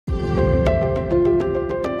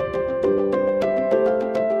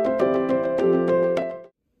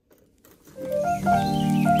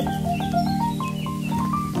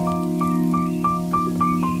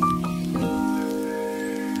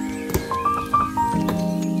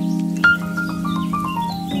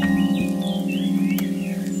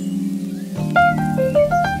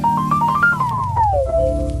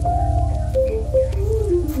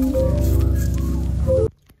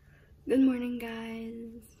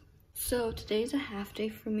So today's a half day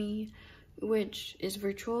for me, which is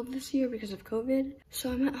virtual this year because of COVID.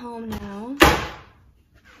 So I'm at home now.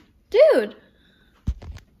 Dude!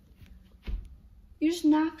 You just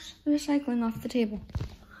knocked the recycling off the table.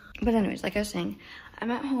 But anyways, like I was saying,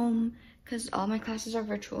 I'm at home because all my classes are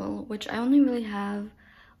virtual, which I only really have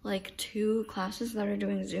like 2 classes that are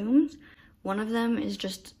doing Zooms. One of them is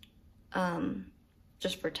just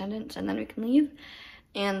for attendance and then we can leave.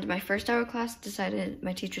 And my first hour class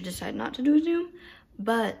my teacher decided not to do a Zoom,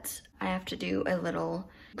 but I have to do a little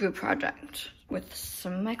group project with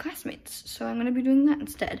some of my classmates. So I'm gonna be doing that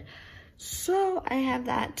instead. So I have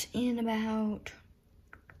that in about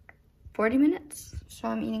 40 minutes. So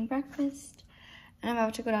I'm eating breakfast and I'm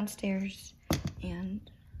about to go downstairs and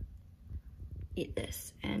eat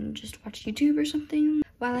this and just watch YouTube or something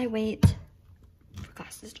while I wait for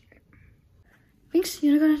class to start. Thanks,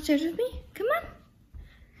 you wanna go downstairs with me? Come on.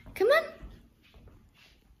 Come on.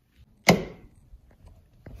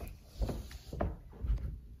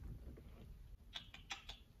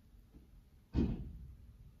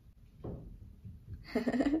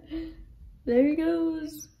 There he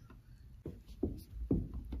goes.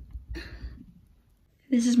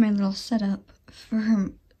 This is my little setup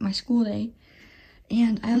for my school day.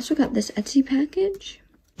 And I also got this Etsy package.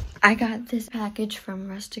 I got this package from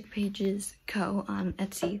Rustic Pages Co. on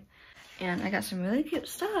Etsy. And I got some really cute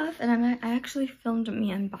stuff, and I actually filmed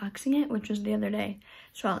me unboxing it, which was the other day,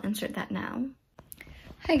 so I'll insert that now.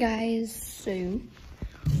 Hi guys, so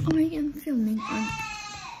I am filming on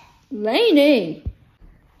Lainey.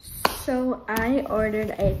 So I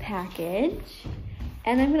ordered a package,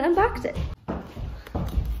 and I'm gonna unbox it.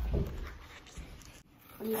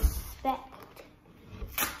 Respect.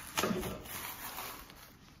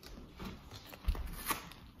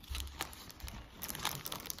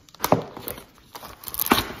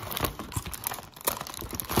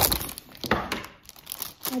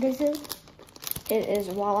 What is it? It is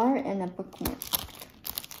wall art and a bookmark.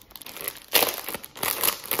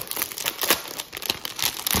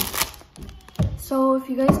 So if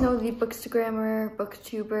you guys know the bookstagrammer,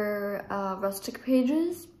 booktuber, Rustic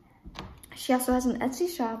Pages, she also has an Etsy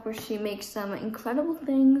shop where she makes some incredible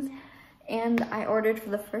things. And I ordered for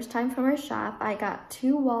the first time from her shop. I got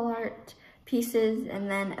 2 wall art pieces and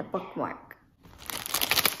then a bookmark.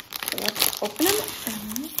 So let's open them.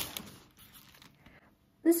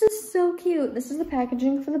 This is so cute. This is the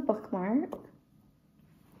packaging for the bookmark.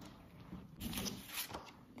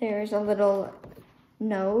 There's a little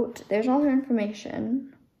note. There's all her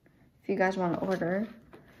information if you guys want to order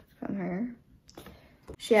from her.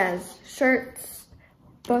 She has shirts,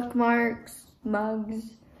 bookmarks,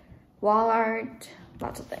 mugs, wall art,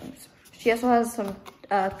 lots of things. She also has some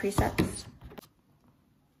presets.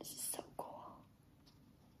 This is so cool.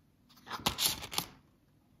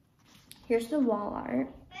 Here's the wall art.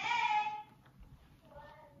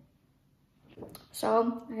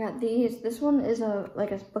 So I got these. This one is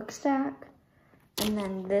like a book stack. And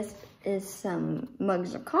then this is some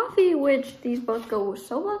mugs of coffee, which these both go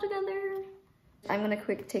so well together. I'm gonna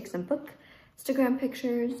take some Instagram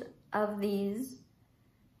pictures of these.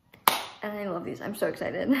 And I love these, I'm so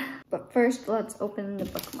excited. But first, let's open the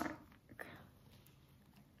bookmark.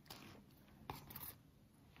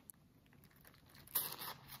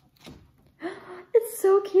 It's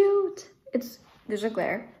so cute. There's a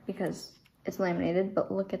glare because it's laminated,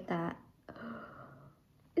 but look at that.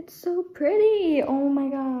 It's so pretty, oh my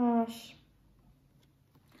gosh.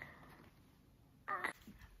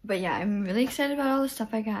 But yeah, I'm really excited about all the stuff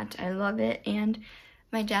I got. I love it, and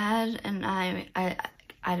my dad and I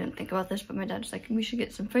didn't think about this, but my dad's like, we should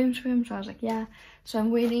get some frames for him, so I was like, yeah. So I'm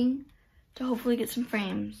waiting to hopefully get some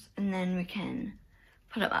frames, and then we can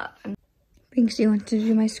put them up. Binks, you want to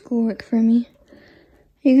do my schoolwork for me?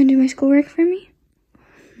 Are you gonna do my schoolwork for me?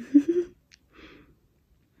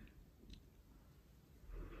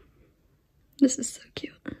 This is so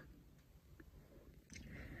cute.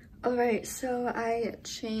 Alright, so I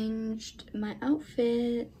changed my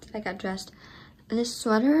outfit. I got dressed. This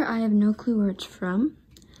sweater, I have no clue where it's from,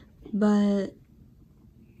 but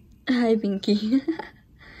hi, Binky.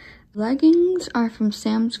 Leggings are from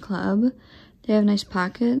Sam's Club. They have nice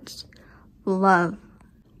pockets. Love.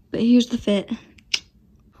 But here's the fit.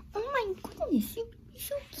 Oh my goodness, you're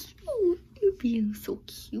so cute. You're being so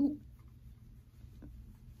cute.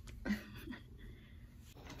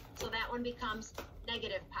 So that one becomes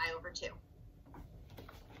negative pi over 2.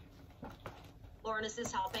 Lawrence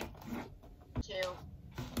is helping. 2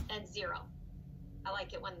 and 0. I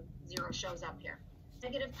like it when 0 shows up here.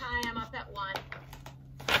 Negative pi, I'm up at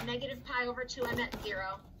 1. Negative pi over 2, I'm at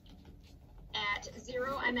 0. At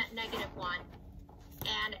 0, I'm at negative 1.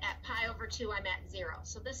 And at pi 2, I'm at 0.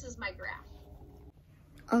 So this is my graph.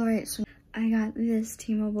 All right, so I got this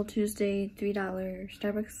T-Mobile Tuesday $3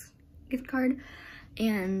 Starbucks gift card,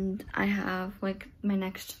 and I have like my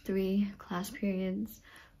next 3 class periods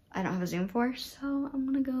I don't have a Zoom for, so I'm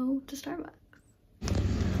gonna go to Starbucks.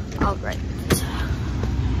 All right.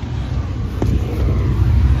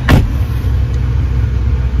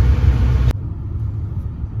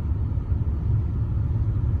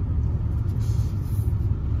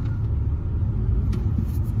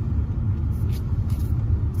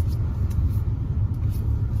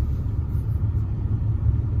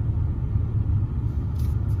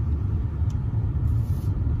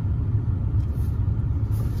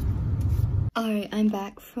 Alright, I'm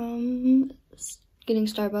back from getting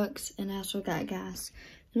Starbucks, and I also got gas.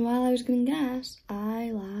 And while I was getting gas,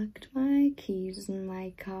 I locked my keys in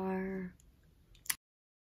my car.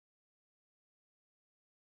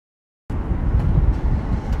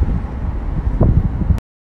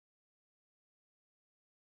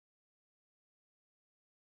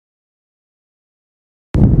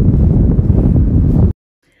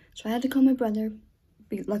 So I had to call my brother.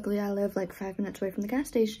 Luckily, I live like 5 minutes away from the gas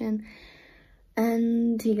station,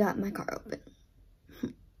 and he got my car open.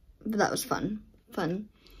 But that was fun.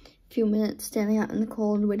 Few minutes standing out in the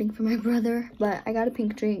cold waiting for my brother, but I got a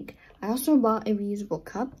pink drink. I also bought a reusable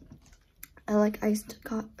cup. I like iced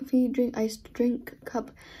drink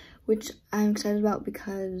cup, which I'm excited about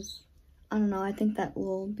because, I don't know, I think that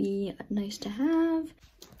will be nice to have.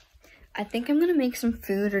 I think I'm gonna make some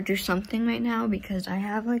food or do something right now because I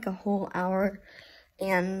have like a whole hour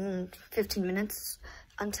and 15 minutes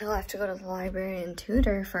until I have to go to the library and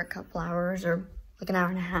tutor for a couple hours, or like an hour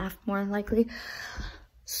and a half more than likely.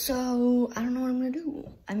 So I don't know what I'm gonna do.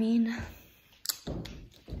 I mean,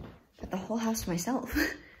 got the whole house to myself.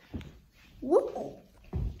 Whoa.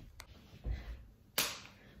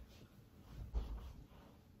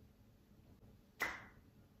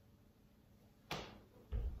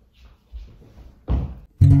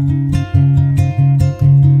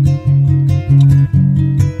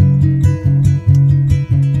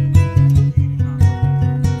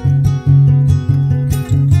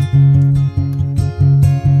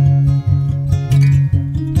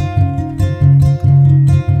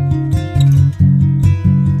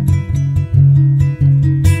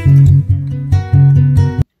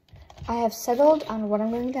 I have settled on what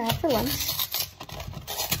I'm going to have for lunch.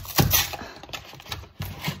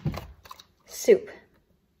 Soup.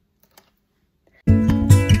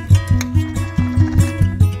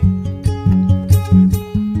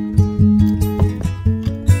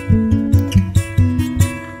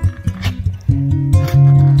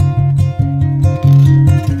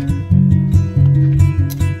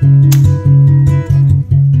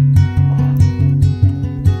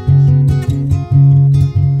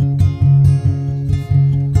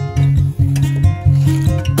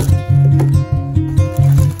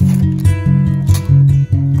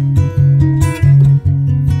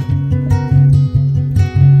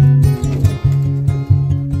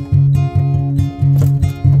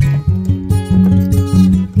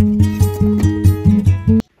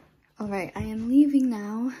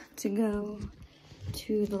 To go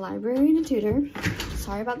to the library to tutor.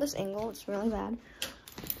 Sorry about this angle, it's really bad.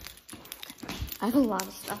 I have a lot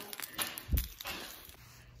of stuff.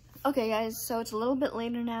 Okay guys, so it's a little bit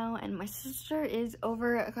later now and my sister is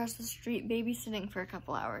over across the street babysitting for a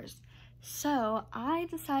couple hours. So I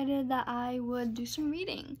decided that I would do some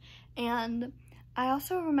reading, and I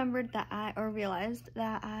also remembered that realized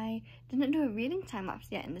that I didn't do a reading time lapse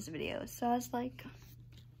yet in this video. So I was like,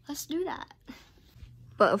 let's do that.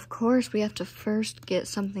 But of course, we have to first get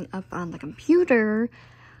something up on the computer.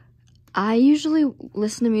 I usually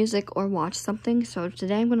listen to music or watch something, so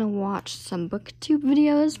today I'm gonna watch some booktube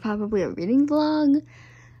videos, probably a reading vlog,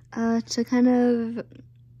 to kind of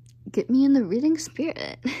get me in the reading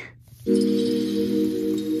spirit.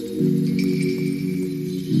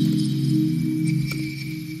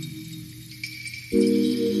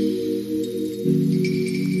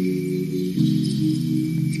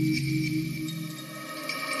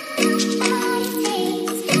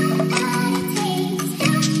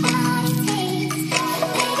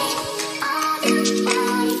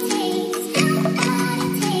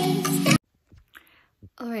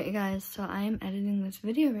 Alright guys, so I am editing this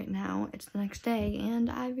video right now. It's the next day and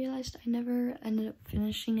I realized I never ended up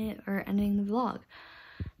finishing it or ending the vlog.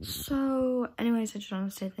 So anyways, I just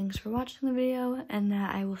want to say thanks for watching the video and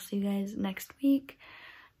that I will see you guys next week.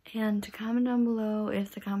 And to comment down below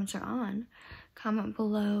if the comments are on. Comment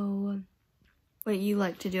below what you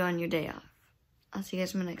like to do on your day off. I'll see you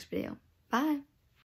guys in my next video. Bye!